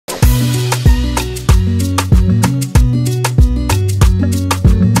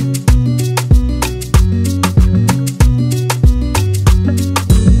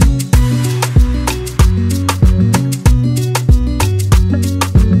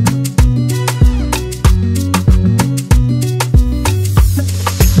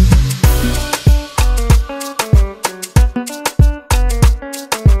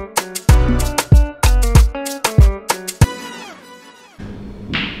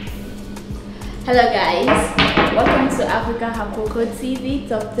Hello guys, welcome to African Apoko TV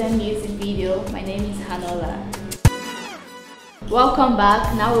Top 10 Music Video. My name is Hanola. Welcome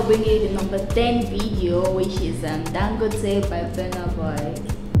back. Now we're bringing you the number 10 video, which is Dangote by Burna Boy.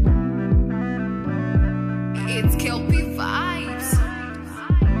 It's Kelpie Vibes.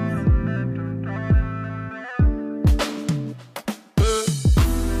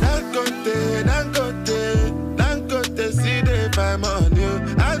 Dangote, see they find money.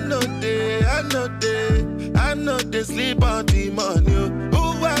 I know they sleep on the money.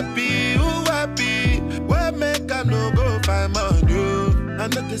 Who happy, where make I no go find money? I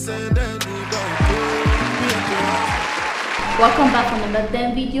know they send anybody. Welcome back on number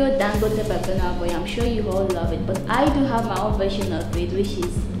 10 video, Dangote by Burna Boy. I'm sure you all love it, but I do have my own version of it, which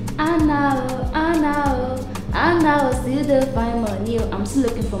is I now still the find money. I'm still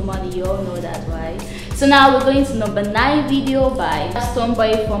looking for money, you all know that, right? So now we're going to number 9 video by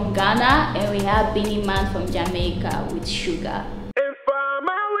Stonebwoy from Ghana, and we have Beenie Man from Jamaica with Sugar.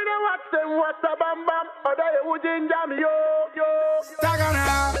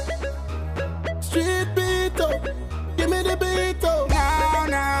 Street beat up, give me the beat up.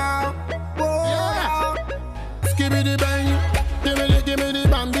 Now, whoa. Give me the bang, give me the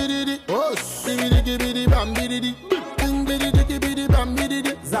bam, biddy. Oh, give me the bam, biddy. Give me the bam,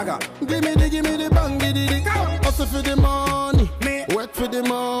 biddy. Zaga, give me the bang, biddy. Hustle for the money, work for the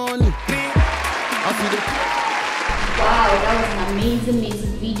money. Wow, that was an amazing music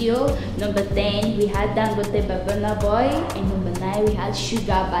video. Number 10, we had Dangote by Burna Boy, and number 9, we had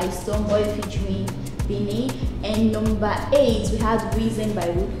Sugar by Stonebwoy featuring Beenie, and number 8, we had Reason by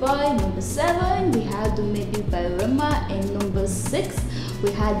Rude Boy. Number 7, we had Do Maybe by Rema, and number 6,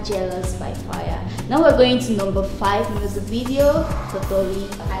 we had Jealous by Fire. Now we're going to number 5 music video, Totori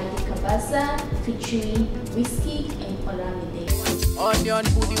by Heidi Kabasa featuring Whiskey and Olamide. Onion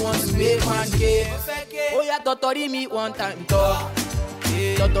booty wants to make man gay. Oh yeah, Totori me 1 time talk.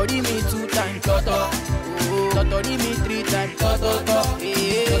 Totori me 2 times talk. Totori me 3 times talk.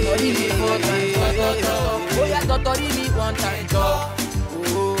 Totori me 4 times talk. Oh yeah, Totori me 1 time talk.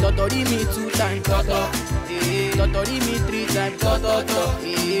 Totori me 2 times talk. Totori me 3 times talk.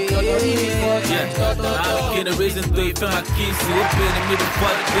 Totori me 4 times talk. I get a reason to feel my kids so open and me the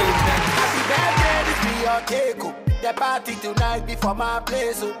fuck Happy birthday, this be your cake. The party tonight before my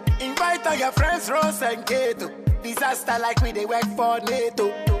place. So invite all your friends, Rose and Kato. Disaster like we they work for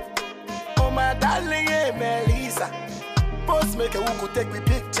NATO. Oh my darling, hey Melissa. Post make who could take me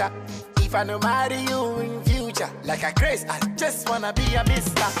picture. If I no marry you in future, like a grace, I just wanna be a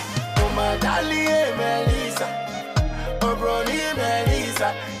mister. Oh my darling, hey Melissa. Oh brony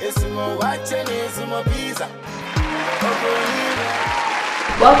Melissa. It's more watching, it's more pizza. Oh brony Melissa.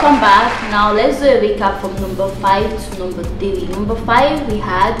 Welcome back. Now let's do a recap from number 5 to number 3. Number 5, we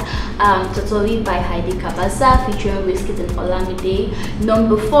had Totori by Heidi Kabasa featuring Whiskey and Olamide.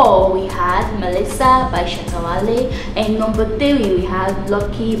 Number 4, we had Melissa by Shatta Wale, and number 3, we had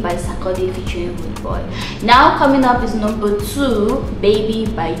Lucky by Sarkodie featuring Rude Boy. Now coming up is number 2, Baby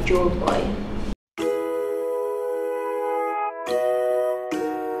by Joeboy.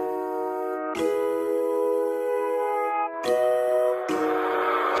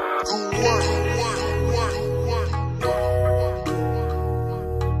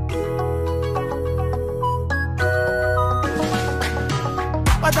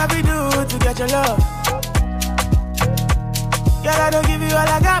 What have we do to get your love? Girl, I don't give you all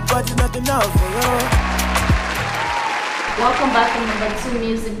I got, but it's not enough for you. Welcome back to number 2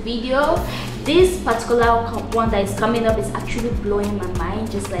 music video. This particular one that is coming up is actually blowing my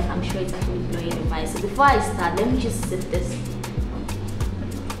mind, just like I'm sure it's actually blowing your mind. So before I start, let me just sip this.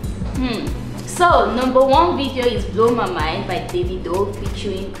 So number 1 video is Blow My Mind by Davido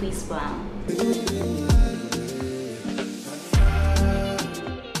featuring Chris Brown.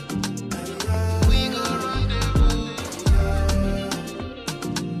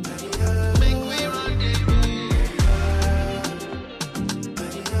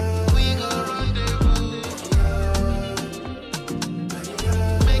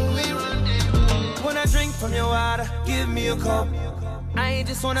 From your water, give me a cup. I ain't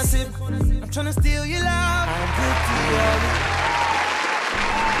just wanna sip, I'm tryna steal your love. I'm good to you.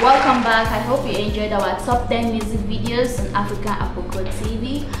 Welcome back. I hope you enjoyed our top 10 music videos on African Apoko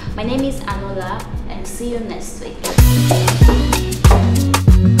TV. My name is Anola, and see you next week.